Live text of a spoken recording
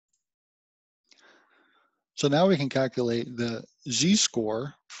So now we can calculate the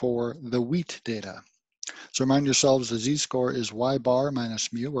z-score for the wheat data. So remind yourselves the z-score is y bar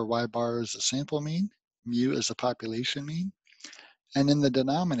minus mu, where y bar is the sample mean, mu is the population mean, and in the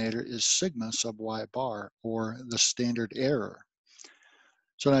denominator is sigma sub y bar, or the standard error.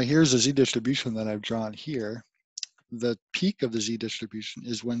 So now here's the z-distribution that I've drawn here. The peak of the z-distribution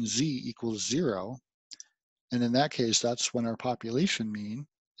is when z equals 0, and in that case, that's when our population mean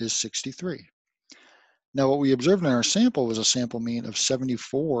is 63. Now, what we observed in our sample was a sample mean of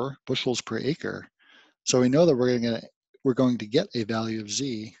 74 bushels per acre. So we know that we're going to get a value of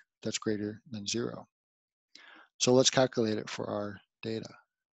z that's greater than 0. So let's calculate it for our data.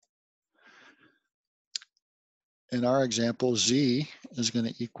 In our example, z is going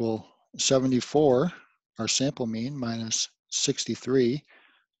to equal 74, our sample mean, minus 63,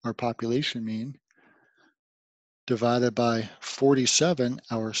 our population mean, divided by 47,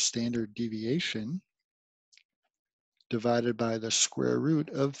 our standard deviation, divided by the square root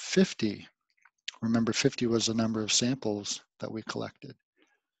of 50. Remember, 50 was the number of samples that we collected.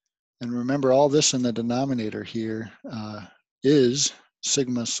 And remember, all this in the denominator here is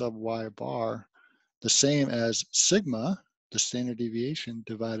sigma sub y bar, the same as sigma, the standard deviation,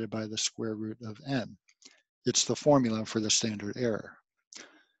 divided by the square root of n. It's the formula for the standard error.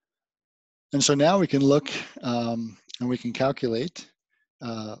 And so now we can look and we can calculate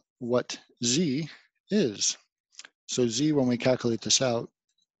what z is. So z, when we calculate this out,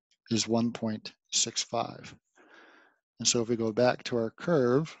 is 1.65. And so if we go back to our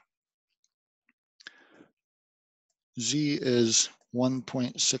curve, z is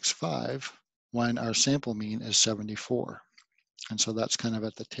 1.65 when our sample mean is 74. And so that's kind of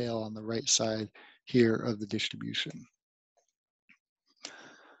at the tail on the right side here of the distribution.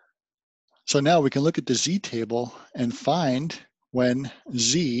 So now we can look at the z-table and find when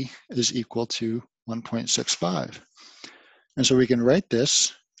z is equal to 1.65. And so we can write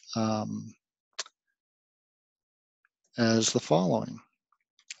this as the following.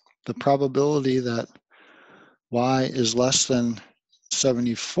 The probability that y is less than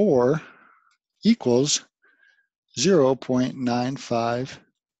 74 equals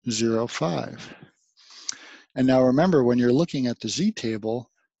 0.9505. And now remember, when you're looking at the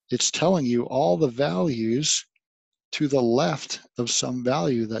z-table, it's telling you all the values to the left of some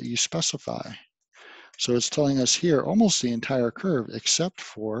value that you specify. So it's telling us here almost the entire curve except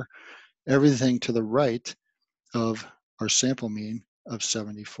for everything to the right of our sample mean of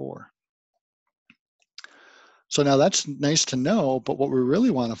 74. So now that's nice to know, but what we really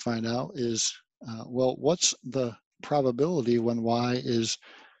want to find out is, well, what's the probability when y is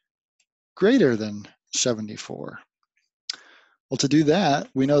greater than 74? Well, to do that,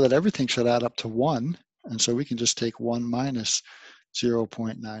 we know that everything should add up to 1, and so we can just take 1 minus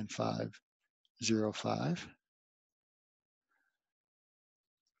 0.9505.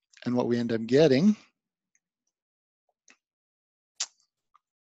 And what we end up getting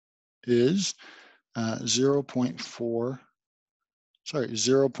is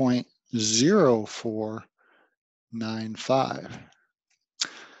 0.0495.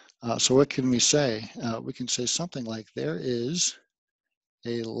 So what can we say? We can say something like there is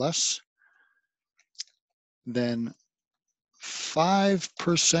a less than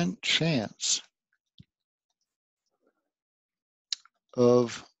 5% chance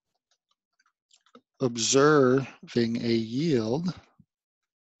of observing a yield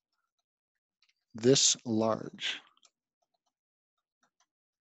this large.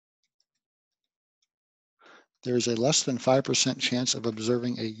 There's a less than 5% chance of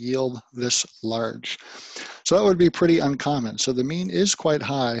observing a yield this large. So that would be pretty uncommon. So the mean is quite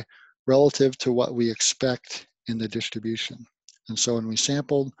high relative to what we expect in the distribution. And so when we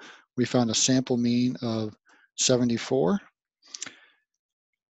sampled, we found a sample mean of 74,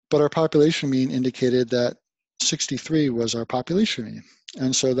 but our population mean indicated that 63 was our population mean.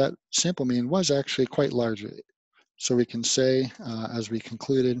 And so that sample mean was actually quite large. So we can say, as we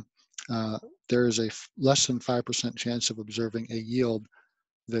concluded, there is a less than 5% chance of observing a yield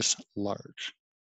this large.